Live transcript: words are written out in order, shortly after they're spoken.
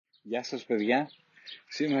Γεια σας παιδιά,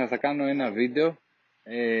 σήμερα θα κάνω ένα βίντεο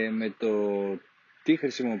με το τι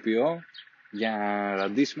χρησιμοποιώ για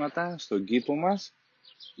ραντίσματα στον κήπο μας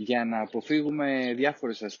για να αποφύγουμε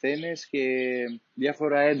διάφορες ασθένειες και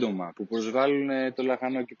διάφορα έντομα που προσβάλλουν το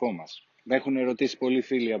λαχανό κήπο μας. Με έχουν ερωτήσει πολλοί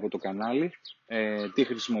φίλοι από το κανάλι τι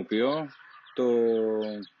χρησιμοποιώ. Το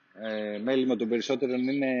μέλημα των περισσότερων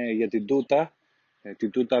είναι για την Tuta,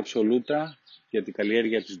 την Tuta Absoluta, για την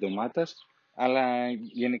καλλιέργεια της ντομάτας. Αλλά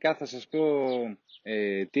γενικά θα σας πω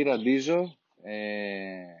τι ραντίζω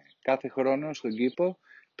κάθε χρόνο στον κήπο,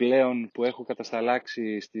 πλέον που έχω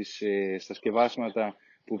κατασταλάξει στα σκευάσματα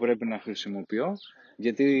που πρέπει να χρησιμοποιώ,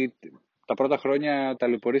 γιατί τα πρώτα χρόνια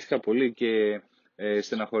ταλαιπωρήθηκα πολύ και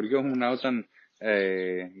στεναχωριόμουν όταν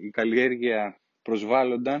η καλλιέργεια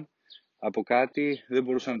προσβάλλονταν από κάτι, δεν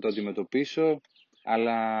μπορούσα να το αντιμετωπίσω,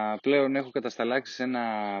 αλλά πλέον έχω κατασταλάξει σε ένα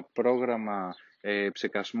πρόγραμμα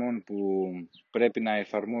ψεκασμών που πρέπει να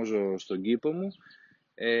εφαρμόζω στον κήπο μου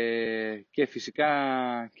και φυσικά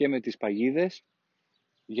και με τις παγίδες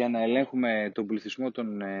για να ελέγχουμε τον πληθυσμό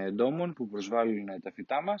των εντόμων που προσβάλλουν τα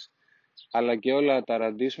φυτά μας, αλλά και όλα τα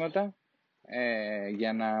ραντίσματα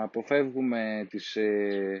για να αποφεύγουμε τις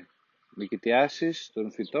μικητιάσεις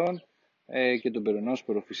των φυτών και τον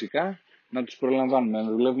περονόσπορο φυσικά, να τους προλαμβάνουμε, να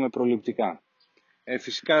δουλεύουμε προληπτικά.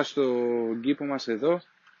 Φυσικά στο κήπο μας εδώ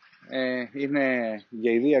είναι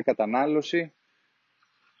για ιδία κατανάλωση.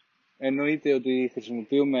 Εννοείται ότι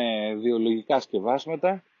χρησιμοποιούμε βιολογικά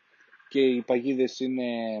σκευάσματα και οι παγίδες είναι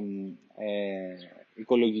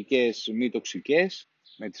οικολογικές, μη τοξικές.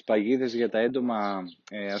 Με τις παγίδες για τα έντομα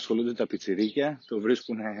ασχολούνται τα πιτσιρίκια, το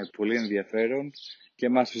βρίσκουν πολύ ενδιαφέρον και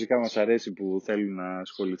εμάς φυσικά μας αρέσει που θέλουν να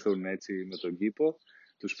ασχοληθούν έτσι με τον κήπο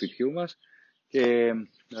του σπιτιού μας. Και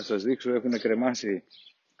να σας δείξω, έχουν κρεμάσει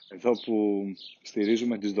εδώ που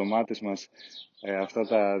στηρίζουμε τις ντομάτες μας, αυτά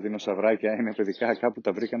τα δεινοσαυράκια είναι παιδικά, κάπου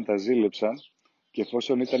τα βρήκαν, τα ζήλεψαν και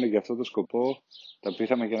εφόσον ήταν για αυτό το σκοπό τα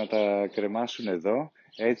πήραμε για να τα κρεμάσουν εδώ.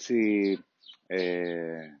 Έτσι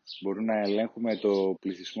μπορούν να ελέγχουμε το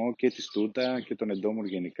πληθυσμό και της τούτα και των εντόμων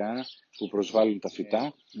γενικά που προσβάλλουν τα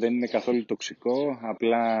φυτά. Δεν είναι καθόλου τοξικό,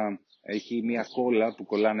 απλά έχει μία κόλλα που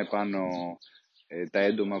κολλάνε πάνω τα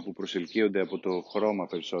έντομα που προσελκύονται από το χρώμα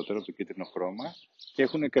περισσότερο, από το κίτρινο χρώμα, και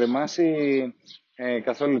έχουν κρεμάσει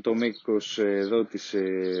καθόλου το μήκος εδώ της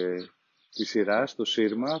σειράς, το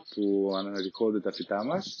σύρμα που αναρριχώνται τα φυτά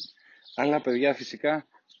μας. Αλλά παιδιά, φυσικά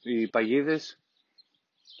οι παγίδες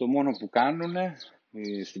το μόνο που κάνουν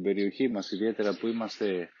στην περιοχή μας, ιδιαίτερα που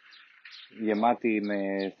είμαστε γεμάτοι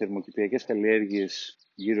με θερμοκηπιακές καλλιέργειες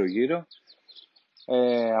γύρω-γύρω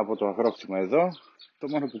από το αγρόκτημα εδώ, το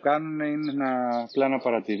μόνο που κάνουν είναι απλά να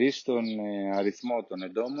παρατηρήσει τον αριθμό των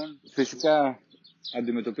εντόμων. Φυσικά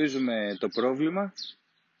αντιμετωπίζουμε το πρόβλημα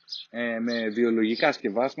με βιολογικά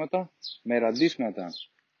σκευάσματα, με ραντίσματα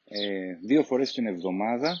 2 φορές την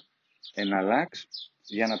εβδομάδα, εναλλάξ,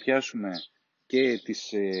 για να πιάσουμε και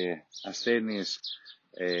τις ασθένειες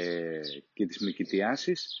και τις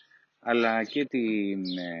μικητιάσεις, αλλά και την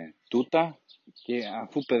τούτα. Και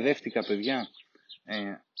αφού παιδεύτηκα παιδιά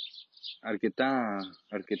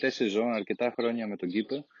αρκετές σεζόν, αρκετά χρόνια με τον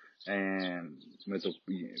κήπο,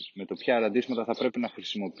 με το ποια ραντίσματα θα πρέπει να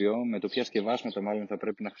χρησιμοποιώ, με το ποια σκευάσματα μάλλον θα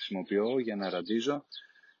πρέπει να χρησιμοποιώ για να ραντίζω,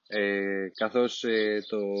 καθώς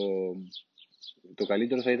το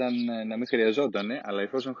καλύτερο θα ήταν να μην χρειαζόταν, αλλά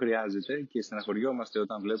εφόσον χρειάζεται και στεναχωριόμαστε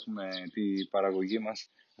όταν βλέπουμε τη παραγωγή μας,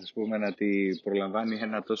 ας πούμε, να τη προλαμβάνει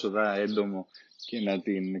ένα τόσο έντομο και να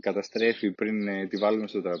την καταστρέφει πριν τη βάλουμε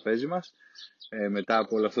στο τραπέζι μας, μετά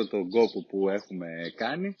από όλο αυτό το κόπο που έχουμε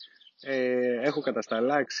κάνει, έχω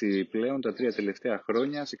κατασταλάξει πλέον τα 3 τελευταία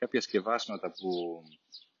χρόνια σε κάποια σκευάσματα που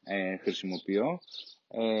χρησιμοποιώ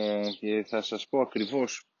και θα σας πω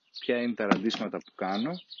ακριβώς ποια είναι τα ραντίσματα που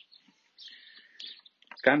κάνω.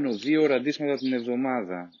 Κάνω 2 ραντίσματα την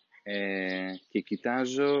εβδομάδα και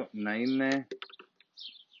κοιτάζω να είναι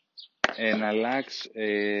εναλλάξ,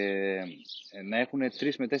 να έχουν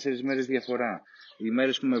 3 με 4 μέρες διαφορά. Οι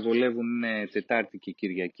μέρες που με βολεύουν είναι Τετάρτη και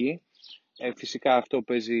Κυριακή. Φυσικά αυτό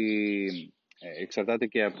εξαρτάται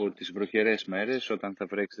και από τις βροχερές μέρες. Όταν θα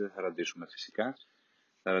βρέξει δεν θα ραντίσουμε φυσικά.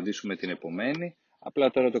 Θα ραντίσουμε την επομένη.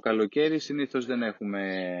 Απλά τώρα το καλοκαίρι συνήθως δεν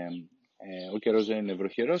έχουμε, ο καιρός δεν είναι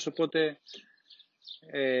βροχερός, οπότε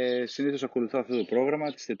συνήθως ακολουθώ αυτό το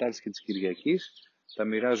πρόγραμμα της Τετάρτης και της Κυριακής. Τα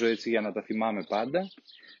μοιράζω έτσι για να τα θυμάμαι πάντα.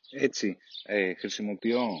 Έτσι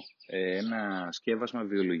χρησιμοποιώ ένα σκεύασμα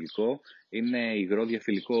βιολογικό. Είναι υγρό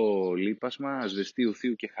διαφυλικό λίπασμα ασβεστίου,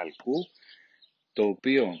 θείου και χαλκού, το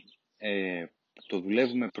οποίο το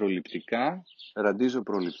δουλεύουμε προληπτικά, ραντίζω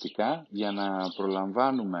προληπτικά για να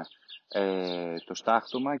προλαμβάνουμε το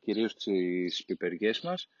στάχτωμα, κυρίως τις πιπεριές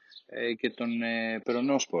μας και τον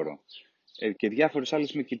περονόσπορο και διάφορες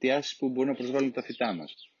άλλες μικητιάσεις που μπορούν να προσβάλλουν τα φυτά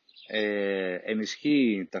μας.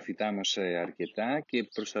 Ενισχύει τα φυτά μας αρκετά και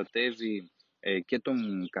προστατεύει και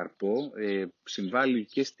τον καρπό, συμβάλλει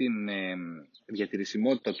και στην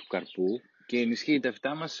διατηρησιμότητα του καρπού και ενισχύει τα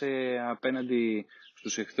φυτά μας απέναντι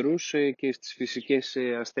στους εχθρούς και στις φυσικές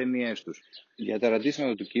ασθένειές τους. Για τα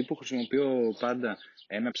ραντίσματα του κήπου χρησιμοποιώ πάντα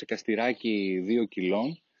ένα ψεκαστηράκι 2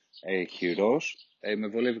 κιλών, χειρός. Με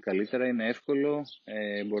βολεύει καλύτερα, είναι εύκολο,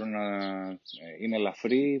 είναι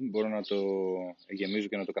ελαφρύ, μπορώ να το γεμίζω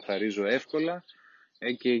και να το καθαρίζω εύκολα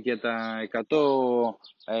και για τα 100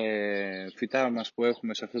 φυτά μας που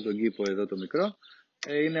έχουμε σε αυτόν τον κήπο εδώ το μικρό,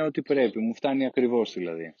 είναι ό,τι πρέπει, μου φτάνει ακριβώς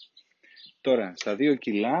δηλαδή. Τώρα, στα 2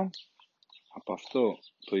 κιλά από αυτό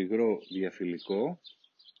το υγρό διαφυλικό,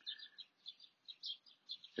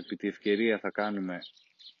 επί τη ευκαιρία θα κάνουμε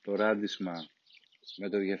το ράντισμα με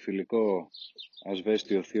το διαφυλικό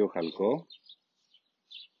ασβέστιο θείο χαλκό.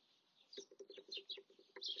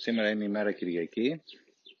 Σήμερα είναι η μέρα Κυριακή.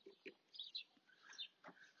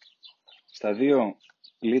 Στα 2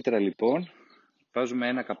 λίτρα λοιπόν βάζουμε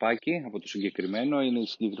ένα καπάκι από το συγκεκριμένο, είναι η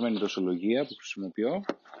συγκεκριμένη δοσολογία που χρησιμοποιώ.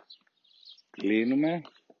 Κλείνουμε,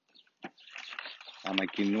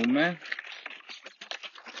 ανακοινούμε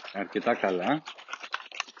αρκετά καλά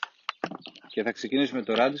και θα ξεκινήσουμε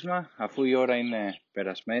το ράντισμα αφού η ώρα είναι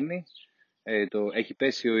περασμένη. Έχει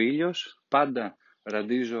πέσει ο ήλιος, πάντα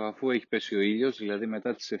ραντίζω αφού έχει πέσει ο ήλιος, δηλαδή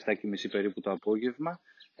μετά τις 7:30 περίπου το απόγευμα,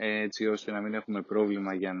 έτσι ώστε να μην έχουμε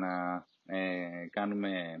πρόβλημα για να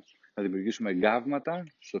δημιουργήσουμε εγκάβματα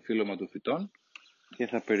στο φύλλωμα των φυτών και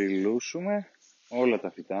θα περιλούσουμε όλα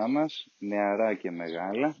τα φυτά μας, νεαρά και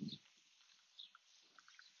μεγάλα,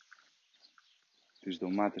 τις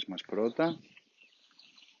ντομάτες μας πρώτα,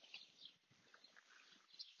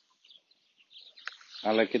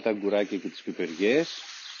 αλλά και τα αγκουράκια και τις πιπεριές.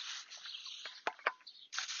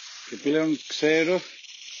 Και πλέον ξέρω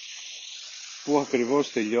πού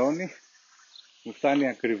ακριβώς τελειώνει, μου φτάνει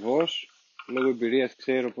ακριβώς, λόγω εμπειρίας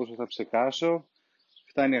ξέρω πόσο θα ψεκάσω,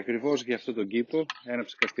 φτάνει ακριβώς για αυτό τον κήπο, ένα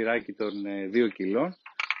ψεκαστηράκι των 2 κιλών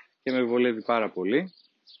και με βολεύει πάρα πολύ.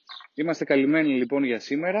 Είμαστε καλυμμένοι λοιπόν για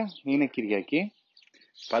σήμερα, είναι Κυριακή.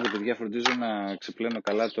 Πάντα παιδιά φροντίζω να ξεπλένω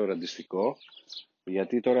καλά το ραντιστικό,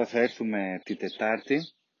 γιατί τώρα θα έρθουμε τη Τετάρτη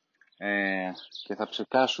και θα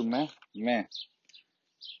ψεκάσουμε με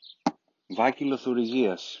βάκυλο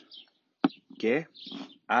θουρυγίας και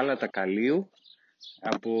άλατα καλίου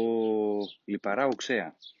από λιπαρά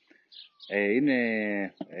οξέα.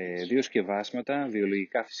 Είναι 2 σκευάσματα,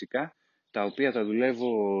 βιολογικά φυσικά, τα οποία τα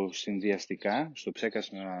δουλεύω συνδυαστικά στο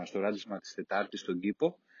ψέκασμα, στο ράντισμα της Τετάρτης στον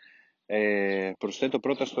κήπο. Προσθέτω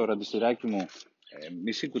πρώτα στο ραντιστηράκι μου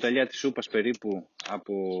μισή κουταλιά της σούπας περίπου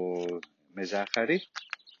με ζάχαρη.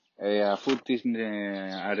 Αφού την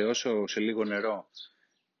αραιώσω σε λίγο νερό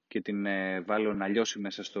και την βάλω να λιώσει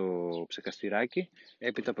μέσα στο ψεκαστηράκι,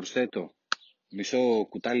 έπειτα προσθέτω μισό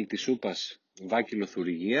κουτάλι της σούπας βάκυλο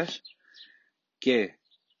θουρυγίας και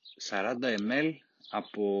 40 ml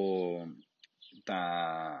από τα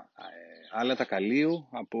άλατα καλίου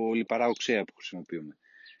από λιπαρά οξέα που χρησιμοποιούμε.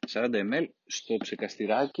 40 ml στο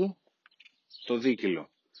ψεκαστηράκι το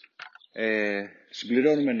δίκυλο.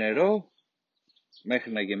 Συμπληρώνουμε νερό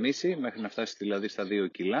μέχρι να γεμίσει, μέχρι να φτάσει δηλαδή στα 2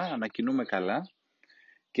 κιλά, ανακοινούμε καλά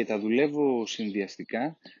και τα δουλεύω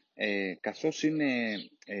συνδυαστικά καθώς είναι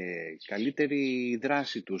καλύτερη η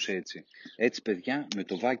δράση τους έτσι. Έτσι παιδιά, με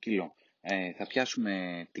το βάκυλο θα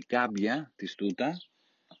πιάσουμε την κάμπια της τούτα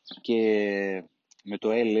και με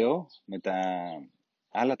το έλαιο, με τα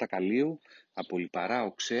άλατα καλίου από λιπαρά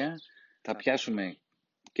οξέα θα πιάσουμε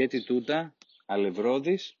και τη τούτα,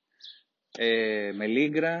 αλευρώδης,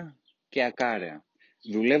 μελίγκρα και ακάρεα.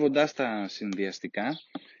 Δουλεύοντας τα συνδυαστικά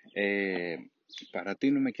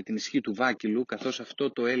παρατείνουμε και την ισχύ του βάκυλου, καθώς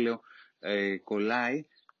αυτό το έλαιο κολλάει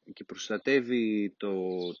και προστατεύει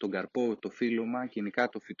τον καρπό, το φύλλωμα και γενικά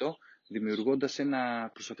το φυτό, δημιουργώντας ένα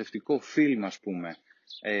προστατευτικό φιλμ, ας πούμε,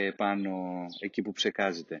 πάνω εκεί που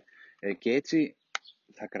ψεκάζεται. Και έτσι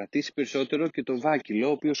θα κρατήσει περισσότερο και το βάκυλο,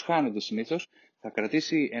 ο οποίος χάνεται συνήθως, θα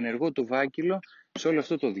κρατήσει ενεργό το βάκυλο σε όλο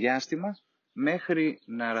αυτό το διάστημα, μέχρι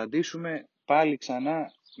να ραντίσουμε πάλι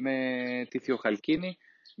ξανά με τη θειοχαλκίνη,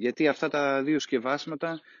 γιατί αυτά τα 2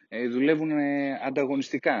 σκευάσματα δουλεύουν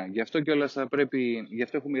ανταγωνιστικά. Γι' αυτό κιόλας γι'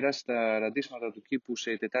 αυτό έχω μοιράσει τα ραντίσματα του κήπου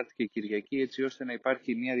σε Τετάρτη και Κυριακή, έτσι ώστε να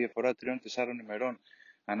υπάρχει μια διαφορά 3-4 ημερών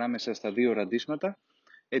ανάμεσα στα 2 ραντίσματα,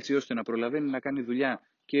 έτσι ώστε να προλαβαίνει να κάνει δουλειά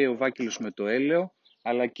και ο βάκυλος με το έλαιο,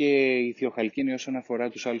 αλλά και η θειοχαλκίνη όσον αφορά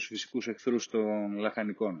τους άλλους φυσικούς εχθρούς των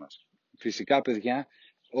λαχανικών μας. Φυσικά, παιδιά,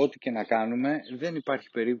 ό,τι και να κάνουμε, δεν υπάρχει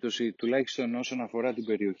περίπτωση, τουλάχιστον όσον αφορά την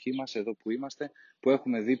περιοχή μας, εδώ που είμαστε, που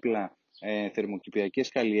έχουμε δίπλα θερμοκηπιακές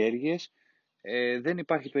καλλιέργειες, δεν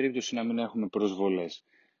υπάρχει περίπτωση να μην έχουμε προσβολές.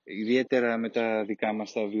 Ιδιαίτερα με τα δικά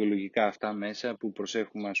μας τα βιολογικά αυτά μέσα, που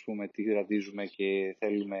προσέχουμε, ας πούμε, τι ραντίζουμε και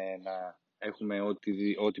θέλουμε να έχουμε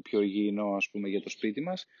ό,τι πιο υγιεινό, ας πούμε, για το σπίτι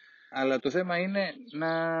μας. Αλλά το θέμα είναι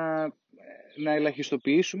να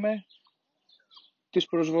ελαχιστοποιήσουμε τις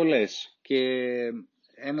προσβολές. Και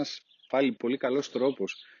ένας πάλι πολύ καλός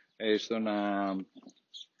τρόπος στο να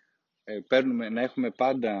έχουμε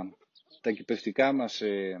πάντα τα κηπευτικά μας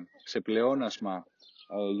σε πλεόνασμα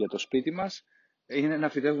για το σπίτι μας είναι να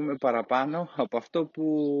φυτεύουμε παραπάνω από αυτό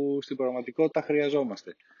που στην πραγματικότητα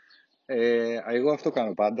χρειαζόμαστε. Εγώ αυτό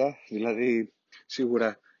κάνω πάντα, δηλαδή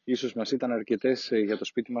σίγουρα ίσως μας ήταν αρκετές για το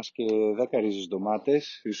σπίτι μας και 10 ρίζες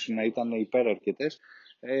ντομάτες, ίσως να ήταν υπεραρκετές.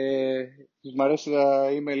 Μ' αρέσει να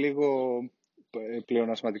είμαι λίγο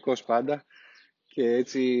πλεονασματικός πάντα και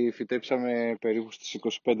έτσι φυτέψαμε περίπου στις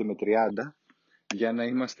 25 με 30 για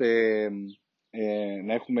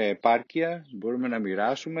να έχουμε επάρκεια, μπορούμε να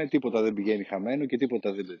μοιράσουμε, τίποτα δεν πηγαίνει χαμένο και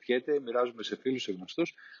τίποτα δεν πετιέται, μοιράζουμε σε φίλους, σε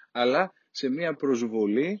γνωστούς, αλλά σε μια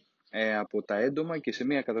προσβολή από τα έντομα και σε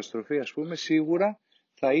μια καταστροφή, ας πούμε, σίγουρα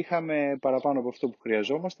θα είχαμε παραπάνω από αυτό που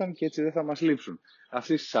χρειαζόμασταν και έτσι δεν θα μας λείψουν.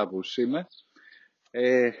 Αυτής της άποψης είμαι.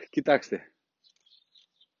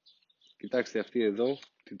 Κοιτάξτε αυτή εδώ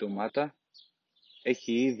την ντομάτα,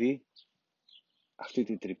 έχει ήδη αυτή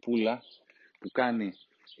την τρυπούλα που κάνει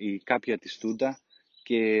η κάποια της Τούτα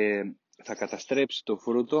και θα καταστρέψει το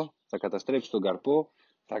φρούτο, θα καταστρέψει τον καρπό,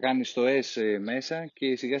 θα κάνει στο μέσα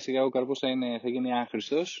και σιγά σιγά ο καρπός θα γίνει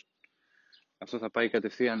άχρηστος. Αυτό θα πάει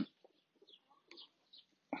κατευθείαν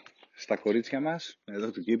στα κορίτσια μας,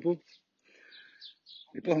 εδώ του κήπου.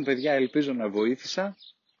 Λοιπόν, παιδιά, ελπίζω να βοήθησα.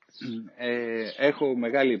 Έχω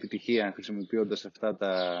μεγάλη επιτυχία χρησιμοποιώντας αυτά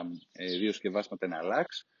τα δύο σκευάσματα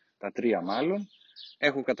εναλλάξ, τα 3 μάλλον.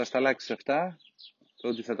 Έχω κατασταλάξει αυτά,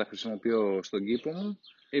 ότι θα τα χρησιμοποιώ στον κήπο μου.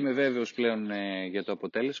 Είμαι βέβαιος πλέον για το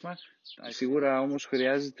αποτέλεσμα. Σίγουρα όμως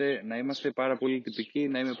χρειάζεται να είμαστε πάρα πολύ τυπικοί,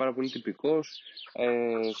 να είμαι πάρα πολύ τυπικός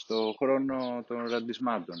στο χρόνο των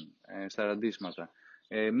ραντισμάτων, στα ραντίσματα.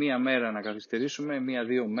 Μία μέρα να καθυστερήσουμε,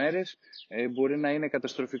 1-2 μέρες μπορεί να είναι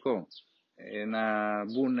καταστροφικό.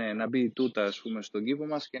 Να μπει η τούτα, ας πούμε, στον κήπο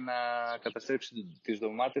μας και να καταστρέψει τις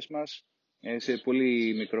ντομάτες μας σε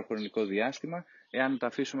πολύ μικρό χρονικό διάστημα, εάν τα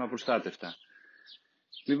αφήσουμε απροστάτευτα.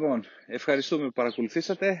 Λοιπόν, ευχαριστούμε που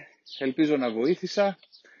παρακολουθήσατε, ελπίζω να βοήθησα.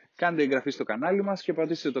 Κάντε εγγραφή στο κανάλι μας και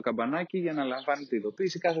πατήστε το καμπανάκι για να λαμβάνετε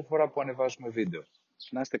ειδοποίηση κάθε φορά που ανεβάζουμε βίντεο.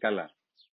 Να είστε καλά.